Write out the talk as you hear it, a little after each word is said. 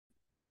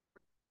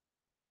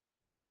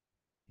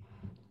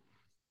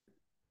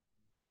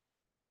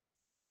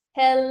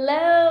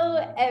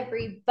Hello,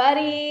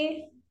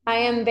 everybody. I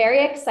am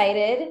very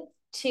excited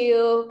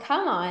to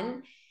come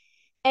on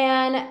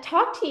and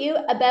talk to you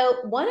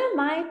about one of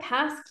my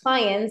past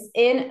clients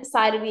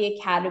inside of the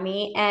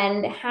academy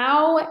and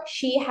how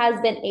she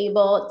has been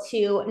able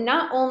to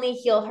not only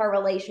heal her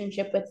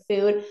relationship with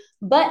food,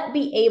 but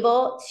be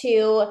able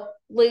to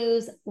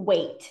lose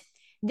weight.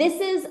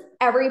 This is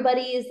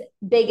everybody's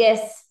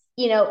biggest,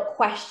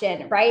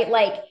 question, right?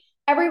 Like,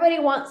 everybody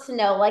wants to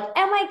know, like,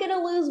 am I going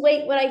to lose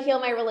weight when I heal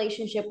my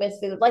relationship with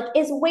food? Like,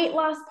 is weight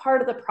loss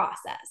part of the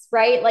process,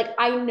 right? Like,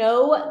 I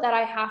know that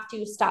I have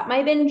to stop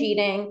my binge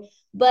eating,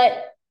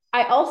 but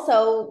I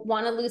also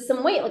want to lose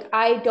some weight. Like,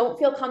 I don't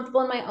feel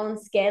comfortable in my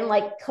own skin.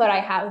 Like, could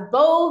I have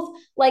both?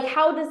 Like,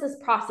 how does this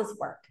process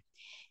work?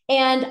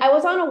 And I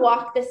was on a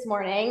walk this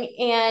morning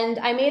and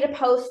I made a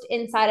post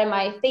inside of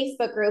my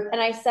Facebook group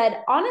and I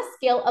said, on a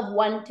scale of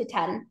 1 to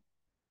 10,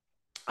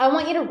 I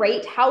want you to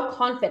rate how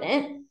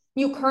confident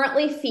you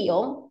currently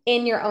feel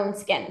in your own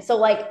skin. So,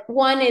 like,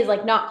 1 is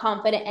like not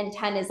confident, and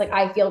 10 is like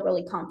I feel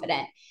really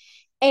confident.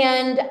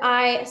 And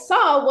I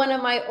saw one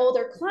of my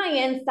older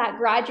clients that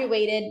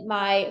graduated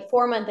my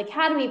 4 month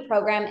academy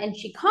program, and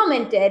she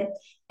commented,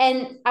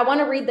 and I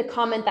want to read the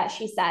comment that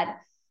she said.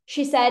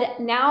 She said,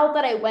 now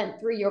that I went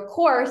through your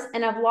course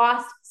and I've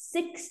lost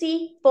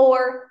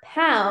 64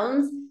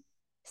 pounds,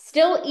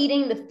 still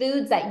eating the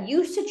foods that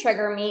used to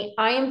trigger me,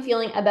 I am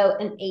feeling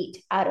about an 8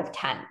 out of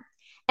 10.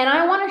 And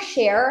I want to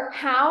share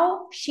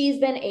how she's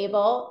been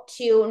able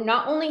to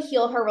not only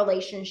heal her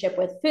relationship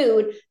with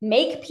food,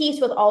 make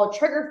peace with all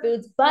trigger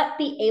foods, but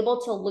be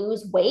able to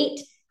lose weight.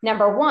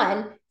 Number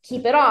 1,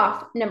 keep it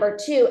off. Number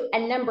 2,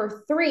 and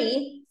number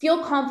 3,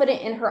 feel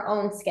confident in her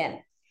own skin.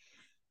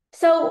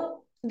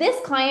 So this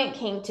client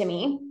came to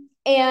me,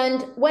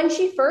 and when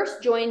she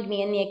first joined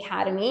me in the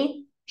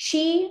academy,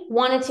 she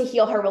wanted to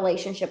heal her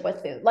relationship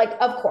with food. Like,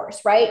 of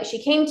course, right?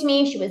 She came to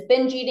me, she was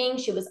binge eating,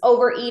 she was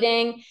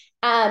overeating,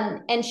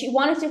 and she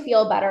wanted to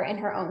feel better in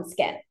her own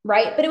skin,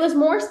 right? But it was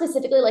more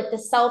specifically like the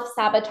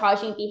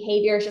self-sabotaging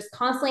behaviors, just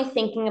constantly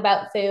thinking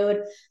about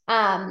food,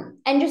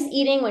 and just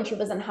eating when she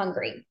wasn't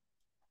hungry.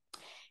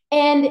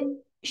 And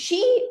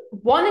she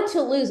wanted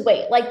to lose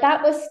weight. Like,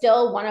 that was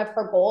still one of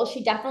her goals.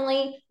 She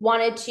definitely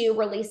wanted to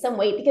release some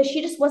weight because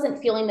she just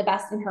wasn't feeling the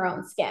best in her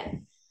own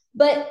skin.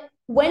 But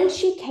when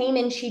she came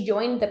and she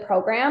joined the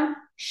program,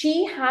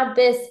 she had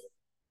this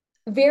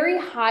very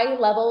high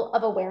level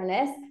of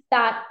awareness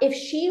that if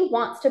she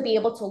wants to be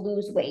able to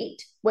lose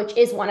weight, which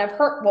is what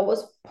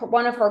was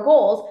one of her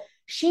goals,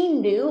 she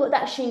knew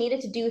that she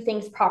needed to do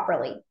things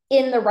properly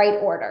in the right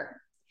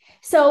order.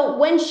 So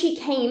when she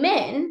came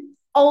in,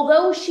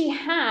 although she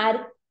had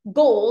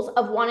goals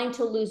of wanting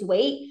to lose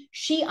weight,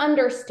 she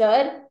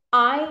understood,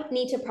 I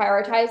need to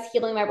prioritize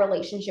healing my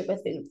relationship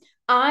with food.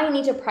 I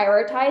need to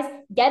prioritize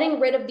getting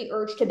rid of the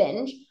urge to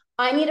binge.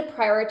 I need to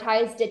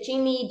prioritize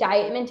ditching the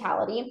diet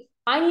mentality.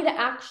 I need to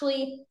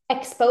actually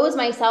expose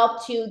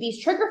myself to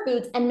these trigger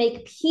foods and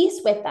make peace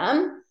with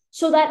them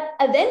so that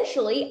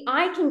eventually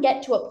I can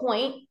get to a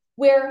point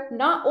where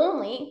not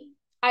only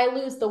I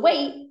lose the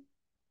weight,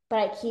 but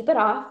I keep it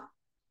off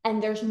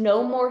and there's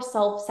no more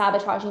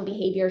self-sabotaging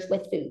behaviors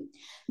with food.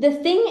 The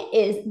thing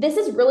is, this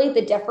is really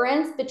the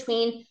difference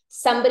between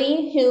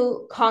somebody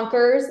who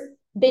conquers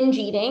binge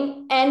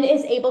eating and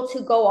is able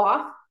to go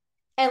off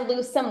and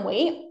lose some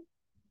weight,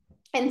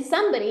 and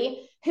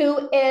somebody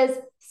who is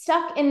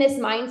stuck in this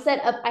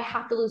mindset of, I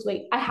have to lose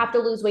weight, I have to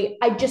lose weight,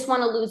 I just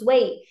want to lose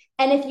weight.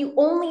 And if you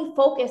only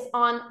focus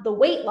on the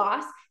weight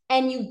loss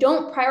and you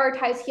don't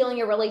prioritize healing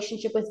your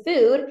relationship with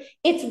food,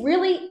 it's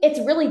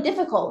really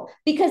difficult,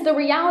 because the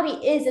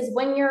reality is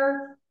when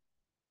you're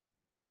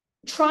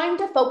trying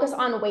to focus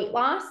on weight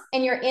loss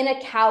and you're in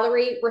a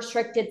calorie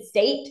restricted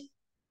state,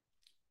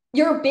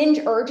 your binge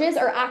urges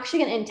are actually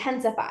going to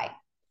intensify.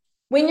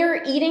 When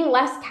you're eating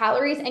less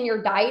calories and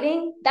you're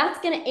dieting, that's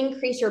going to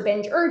increase your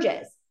binge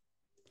urges.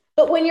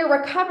 But when you're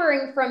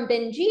recovering from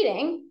binge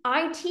eating,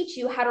 I teach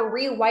you how to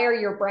rewire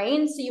your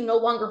brain so you no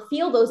longer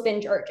feel those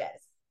binge urges.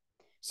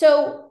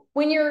 So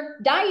when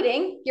you're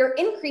dieting, you're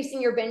increasing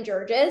your binge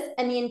urges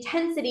and the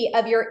intensity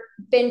of your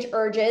binge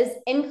urges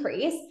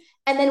increase.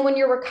 And then when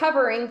you're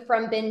recovering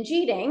from binge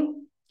eating,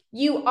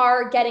 you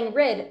are getting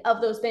rid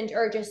of those binge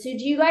urges. So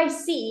do you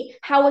guys see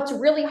how it's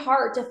really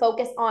hard to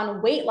focus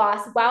on weight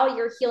loss while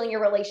you're healing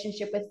your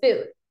relationship with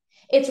food?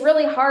 It's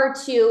really hard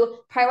to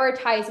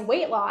prioritize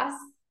weight loss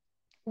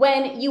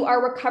when you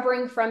are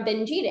recovering from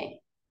binge eating.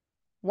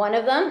 One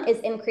of them is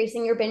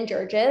increasing your binge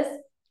urges,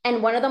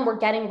 and one of them, we're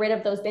getting rid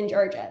of those binge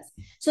urges.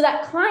 So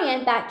that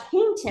client that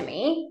came to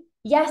me,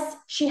 yes,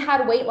 she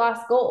had weight loss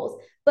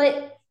goals,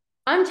 but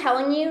I'm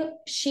telling you,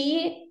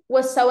 she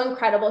was so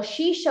incredible.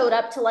 She showed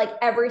up to like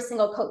every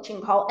single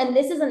coaching call. And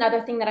this is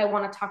another thing that I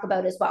want to talk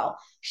about as well.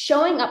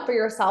 Showing up for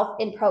yourself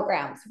in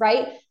programs,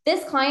 right?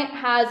 This client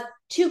has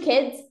 2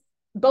 kids,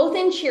 both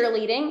in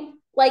cheerleading.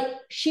 Like,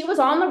 she was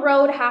on the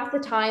road half the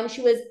time.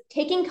 She was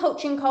taking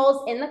coaching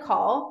calls in the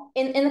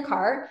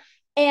car,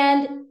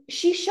 and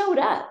she showed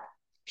up.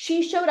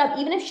 She showed up,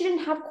 even if she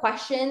didn't have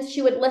questions.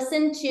 She would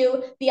listen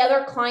to the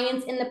other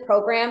clients in the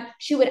program.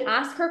 She would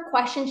ask her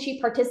questions.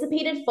 She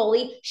participated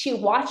fully. She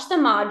watched the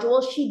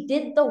module. She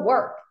did the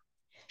work.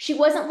 She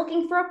wasn't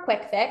looking for a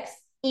quick fix,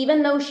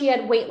 even though she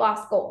had weight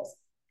loss goals.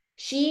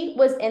 She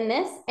was in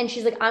this and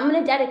she's like, I'm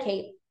going to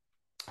dedicate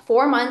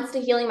 4 months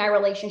to healing my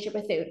relationship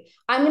with food.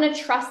 I'm going to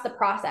trust the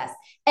process.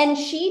 And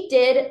she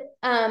did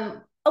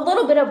a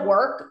little bit of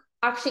work,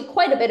 actually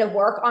quite a bit of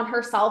work on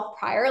herself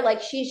prior.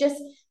 Like she's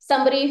just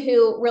somebody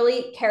who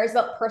really cares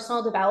about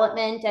personal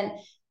development.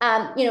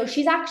 And,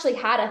 she's actually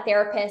had a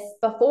therapist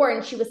before,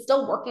 and she was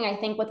still working, I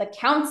think, with a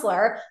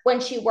counselor when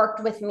she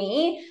worked with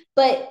me.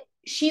 But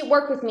she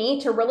worked with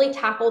me to really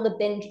tackle the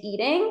binge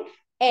eating,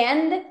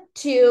 and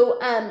to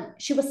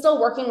she was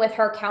still working with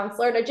her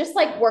counselor to just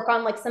like work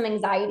on like some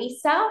anxiety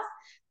stuff.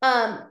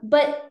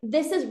 But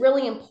this is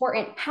really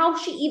important, how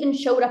she even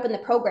showed up in the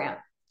program.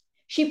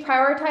 She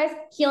prioritized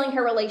healing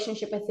her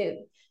relationship with food.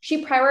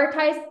 She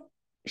prioritized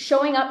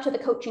showing up to the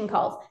coaching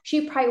calls.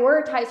 She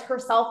prioritized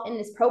herself in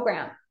this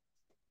program,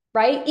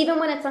 right? Even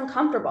when it's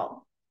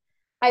uncomfortable.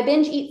 I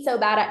binge eat so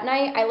bad at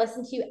night. I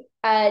listen to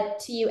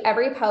you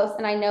every post,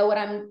 and I know what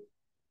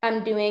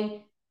I'm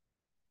doing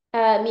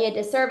me a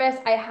disservice.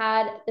 I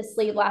had the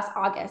sleeve last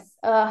August.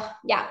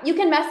 Yeah, you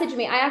can message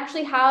me. I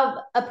actually have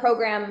a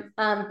program,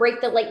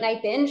 Break the Late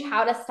Night Binge,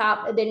 how to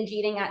stop binge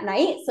eating at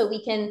night. So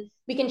we can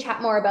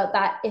chat more about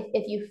that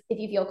if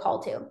you feel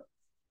called to.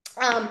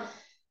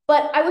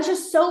 But I was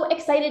just so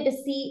excited to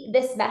see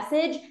this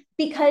message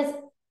because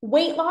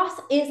weight loss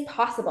is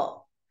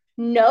possible.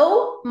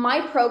 No,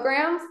 my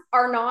programs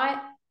are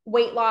not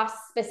weight loss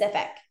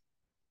specific.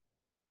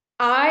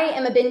 I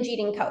am a binge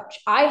eating coach.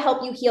 I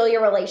help you heal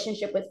your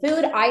relationship with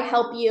food. I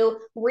help you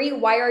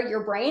rewire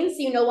your brain so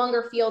you no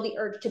longer feel the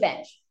urge to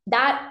binge.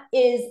 That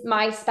is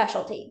my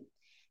specialty.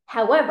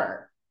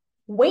 However,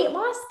 weight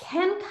loss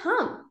can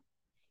come.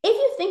 If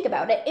you think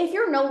about it, if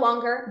you're no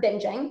longer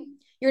binging,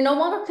 you're no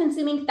longer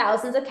consuming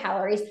thousands of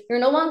calories, you're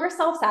no longer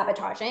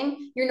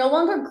self-sabotaging, you're no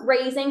longer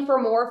grazing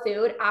for more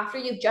food after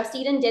you've just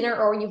eaten dinner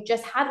or you've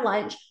just had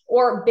lunch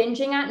or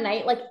binging at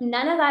night, like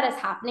none of that is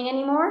happening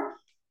anymore.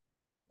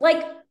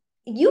 Like,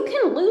 you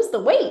can lose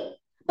the weight,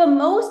 but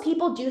most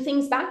people do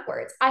things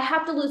backwards. I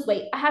have to lose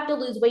weight. I have to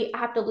lose weight. I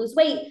have to lose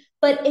weight.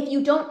 But if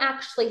you don't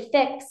actually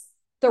fix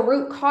the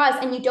root cause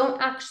and you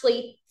don't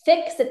actually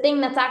fix the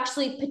thing that's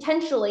actually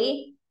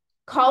potentially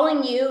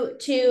causing you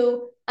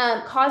to,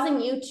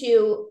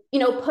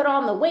 put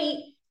on the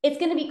weight, it's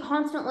going to be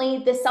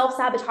constantly this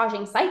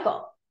self-sabotaging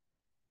cycle,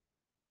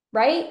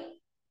 right?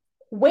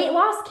 Weight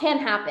loss can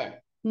happen.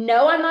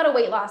 No, I'm not a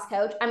weight loss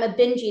coach. I'm a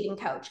binge eating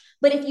coach.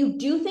 But if you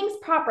do things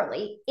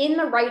properly, in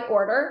the right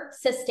order,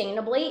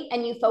 sustainably,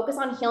 and you focus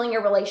on healing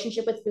your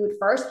relationship with food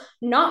first,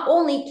 not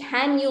only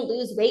can you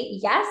lose weight,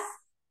 yes,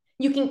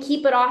 you can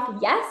keep it off,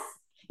 yes,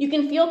 you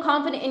can feel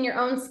confident in your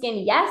own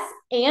skin, yes,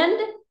 and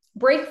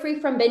break free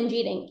from binge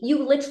eating.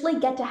 You literally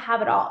get to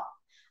have it all.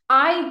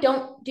 I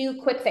don't do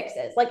quick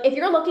fixes. Like if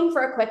you're looking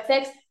for a quick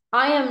fix,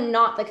 I am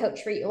not the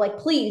coach for you. Like,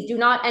 please do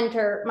not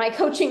enter my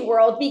coaching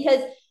world,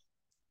 because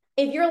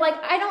if you're like,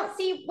 I don't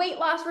see weight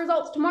loss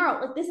results tomorrow,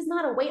 like this is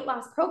not a weight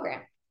loss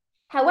program.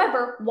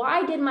 However,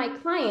 why did my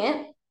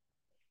client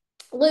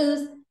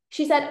lose?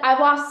 She said,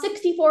 I've lost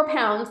 64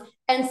 pounds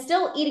and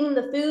still eating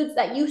the foods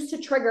that used to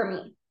trigger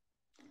me.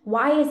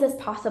 Why is this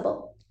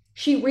possible?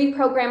 She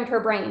reprogrammed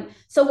her brain.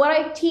 So what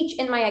I teach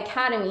in my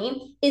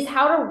academy is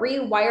how to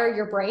rewire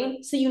your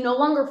brain so you no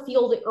longer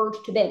feel the urge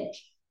to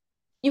binge.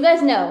 You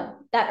guys know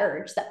that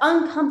urge, the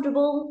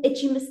uncomfortable,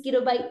 itchy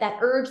mosquito bite, that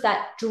urge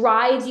that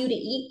drives you to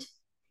eat.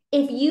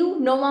 If you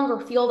no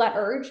longer feel that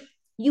urge,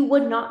 you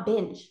would not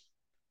binge.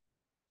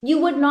 You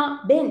would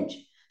not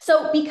binge.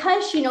 So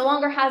because she no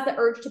longer has the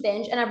urge to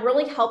binge, and I've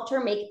really helped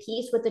her make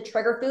peace with the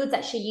trigger foods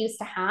that she used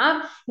to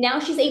have, now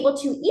she's able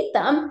to eat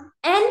them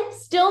and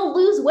still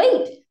lose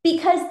weight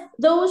because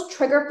those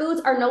trigger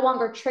foods are no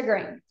longer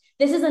triggering.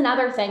 This is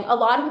another thing. A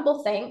lot of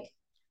people think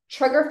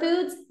trigger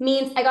foods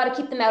means I got to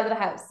keep them out of the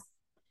house.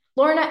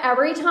 Lorna,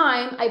 every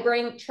time I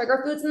bring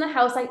trigger foods in the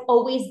house, I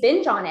always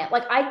binge on it.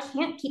 Like I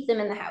can't keep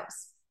them in the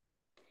house.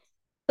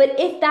 But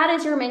if that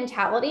is your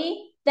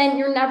mentality, then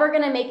you're never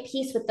going to make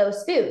peace with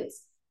those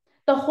foods.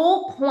 The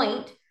whole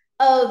point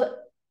of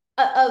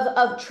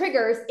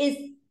triggers is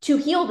to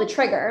heal the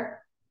trigger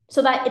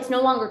so that it's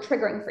no longer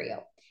triggering for you.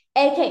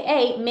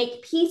 AKA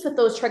make peace with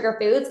those trigger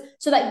foods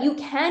so that you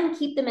can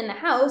keep them in the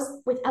house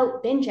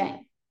without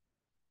binging.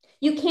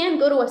 You can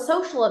go to a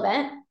social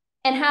event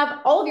and have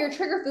all of your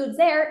trigger foods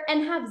there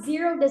and have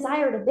zero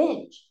desire to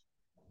binge.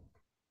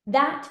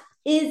 That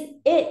is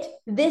it.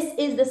 This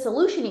is the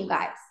solution, you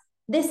guys.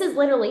 This is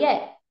literally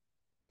it.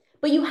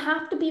 But you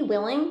have to be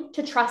willing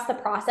to trust the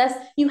process.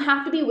 You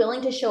have to be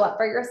willing to show up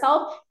for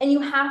yourself, and you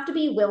have to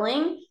be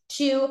willing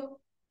to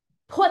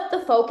put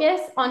the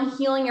focus on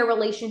healing your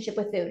relationship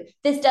with food.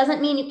 This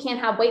doesn't mean you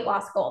can't have weight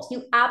loss goals.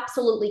 You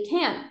absolutely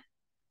can.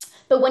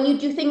 But when you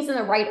do things in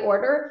the right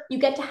order, you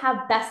get to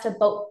have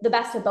the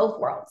best of both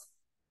worlds,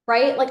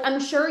 right? Like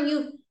I'm sure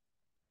you've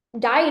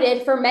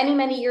dieted for many,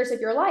 many years of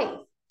your life.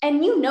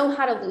 and you know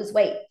how to lose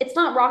weight. It's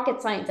not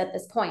rocket science at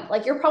this point.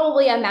 Like you're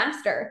probably a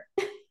master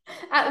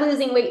at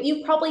losing weight.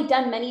 You've probably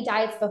done many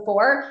diets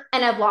before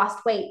and have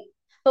lost weight.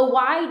 But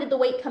why did the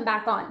weight come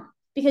back on?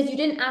 Because you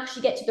didn't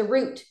actually get to the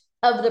root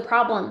of the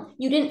problem.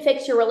 You didn't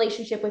fix your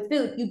relationship with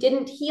food. You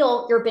didn't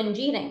heal your binge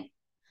eating.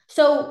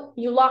 So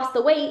you lost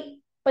the weight,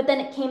 but then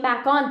it came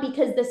back on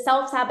because the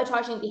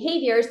self-sabotaging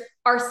behaviors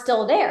are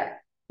still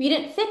there. You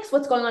didn't fix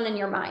what's going on in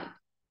your mind.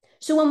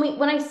 So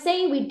when I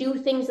say we do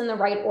things in the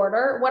right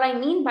order, what I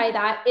mean by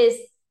that is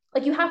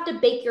like you have to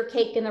bake your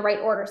cake in the right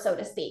order, so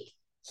to speak.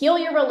 Heal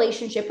your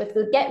relationship with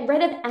food, get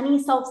rid of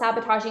any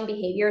self-sabotaging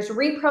behaviors,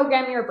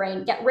 reprogram your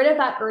brain, get rid of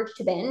that urge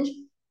to binge,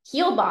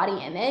 heal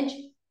body image.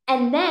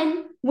 And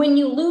then when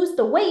you lose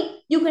the weight,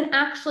 you can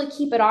actually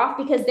keep it off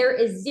because there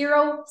is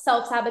zero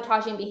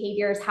self-sabotaging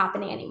behaviors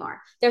happening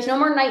anymore. There's no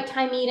more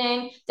nighttime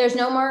eating. There's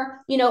no more,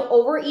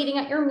 overeating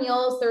at your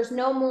meals. There's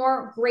no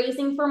more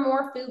grazing for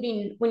more food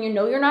when you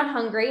know you're not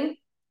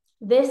hungry.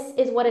 This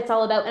is what it's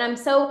all about. And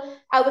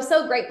I was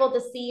so grateful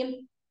to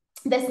see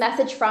this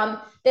message from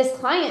this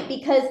client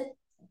because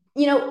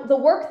the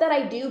work that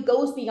I do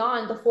goes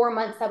beyond the 4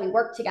 months that we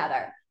work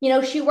together.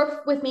 She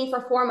worked with me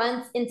for 4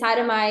 months inside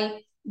of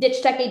my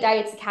Ditch Decade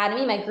Diets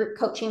Academy, my group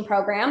coaching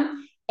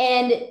program.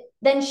 And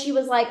then she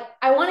was like,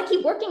 I want to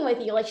keep working with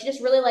you. Like she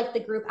just really liked the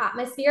group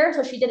atmosphere.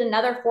 So she did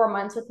another 4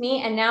 months with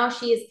me. And now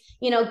she's,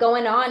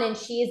 going on and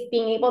she's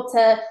being able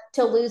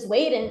to lose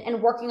weight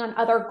and working on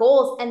other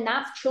goals. And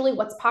that's truly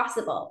what's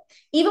possible.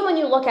 Even when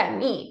you look at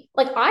me,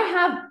 like I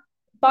have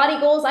body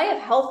goals, I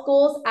have health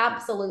goals,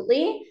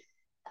 absolutely.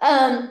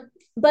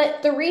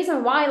 But the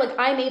reason why like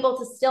I'm able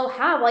to still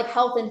have like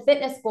health and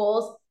fitness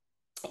goals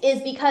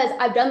is because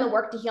I've done the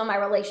work to heal my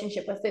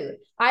relationship with food.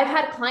 I've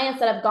had clients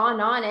that have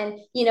gone on and,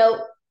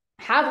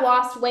 have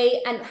lost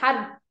weight and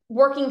had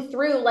working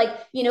through like,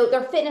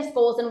 their fitness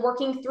goals and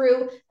working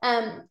through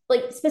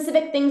like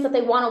specific things that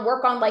they want to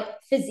work on, like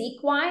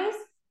physique wise,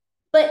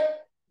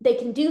 but they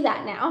can do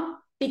that now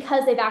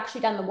because they've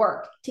actually done the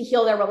work to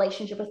heal their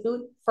relationship with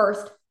food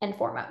first and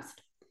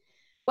foremost.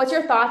 What's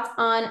your thoughts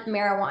on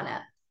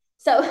marijuana?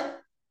 So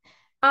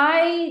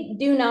I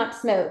do not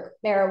smoke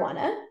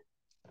marijuana,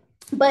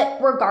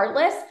 but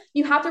regardless,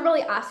 you have to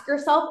really ask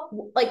yourself,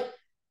 like,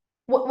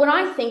 when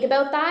I think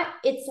about that,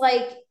 it's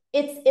like,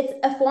 it's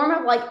a form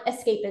of like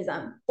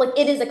escapism. Like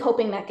it is a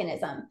coping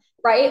mechanism,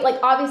 right? Like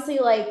obviously,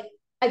 like,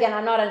 again,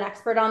 I'm not an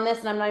expert on this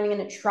and I'm not even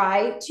going to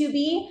try to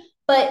be,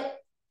 but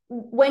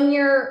when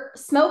you're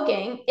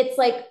smoking, it's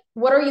like,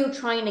 what are you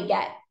trying to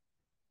get?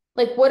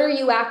 Like, what are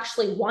you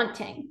actually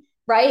wanting,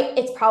 right?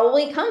 It's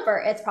probably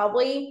comfort. It's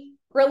probably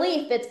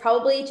relief. It's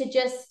probably to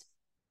just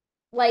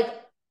like,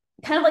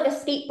 kind of like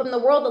escape from the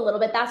world a little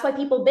bit. That's why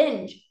people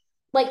binge.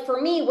 Like for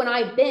me, when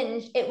I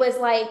binged, it was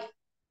like,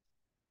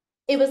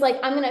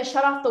 I'm going to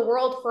shut off the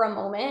world for a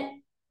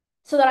moment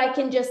so that I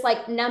can just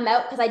like numb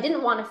out because I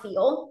didn't want to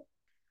feel.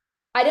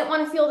 I didn't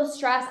want to feel the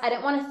stress. I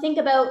didn't want to think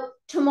about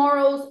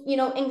tomorrow's,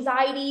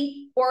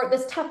 anxiety or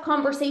this tough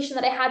conversation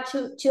that I had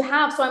to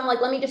have. So I'm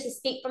like, let me just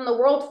escape from the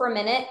world for a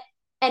minute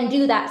and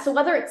do that. So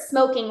whether it's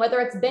smoking, whether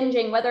it's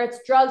binging, whether it's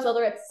drugs,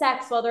 whether it's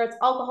sex, whether it's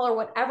alcohol or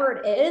whatever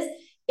it is,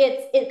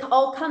 it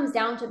all comes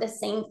down to the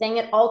same thing.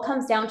 It all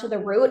comes down to the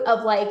root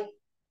of like,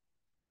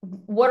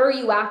 what are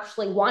you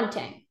actually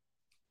wanting?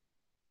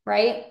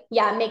 Right?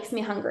 Yeah, it makes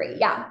me hungry.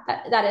 Yeah,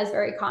 that is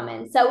very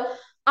common. So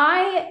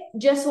I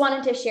just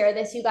wanted to share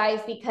this, you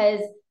guys,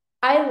 because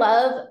I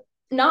love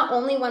not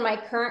only when my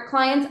current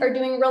clients are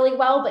doing really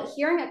well, but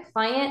hearing a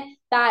client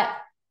that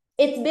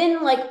it's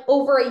been like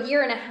over a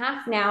year and a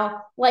half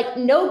now, like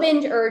no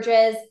binge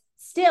urges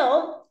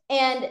still,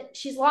 and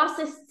she's lost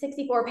this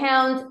 64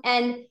 pounds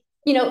and,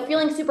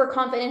 feeling super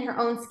confident in her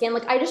own skin.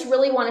 Like I just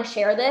really want to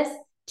share this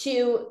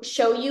to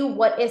show you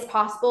what is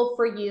possible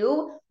for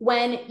you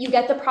when you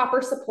get the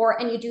proper support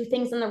and you do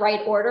things in the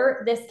right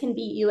order. This can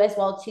be you as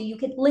well too. You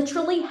could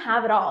literally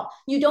have it all.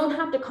 You don't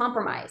have to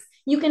compromise.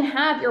 You can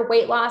have your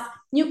weight loss.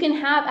 You can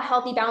have a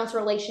healthy, balanced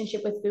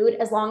relationship with food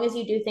as long as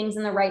you do things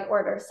in the right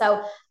order.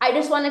 So I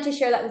just wanted to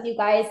share that with you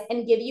guys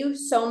and give you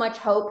so much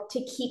hope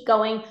to keep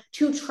going,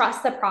 to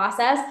trust the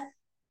process,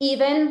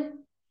 even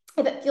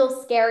if it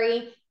feels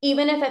scary,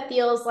 even if it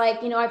feels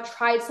like, I've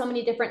tried so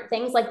many different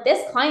things. Like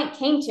this client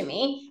came to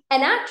me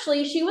and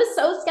actually she was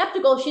so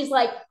skeptical. She's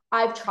like,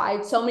 I've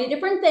tried so many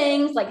different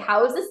things. Like,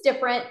 how is this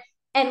different?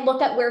 And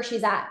look at where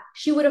she's at.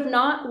 She would have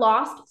not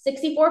lost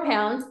 64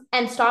 pounds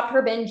and stopped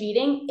her binge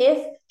eating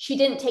if she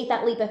didn't take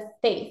that leap of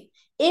faith,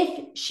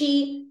 if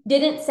she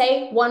didn't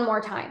say one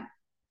more time.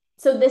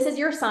 So this is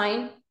your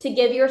sign to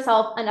give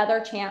yourself another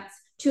chance,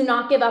 to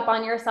not give up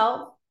on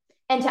yourself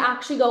and to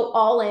actually go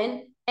all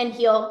in and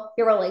heal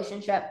your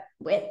relationship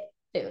with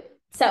food.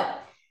 So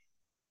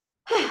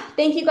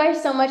thank you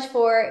guys so much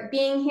for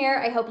being here.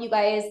 I hope you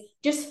guys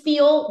just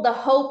feel the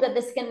hope that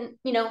this can,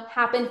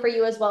 happen for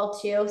you as well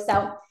too.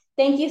 So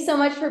thank you so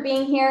much for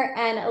being here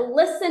and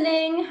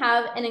listening.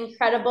 Have an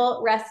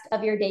incredible rest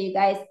of your day, you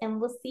guys, and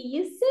we'll see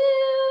you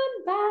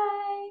soon.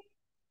 Bye.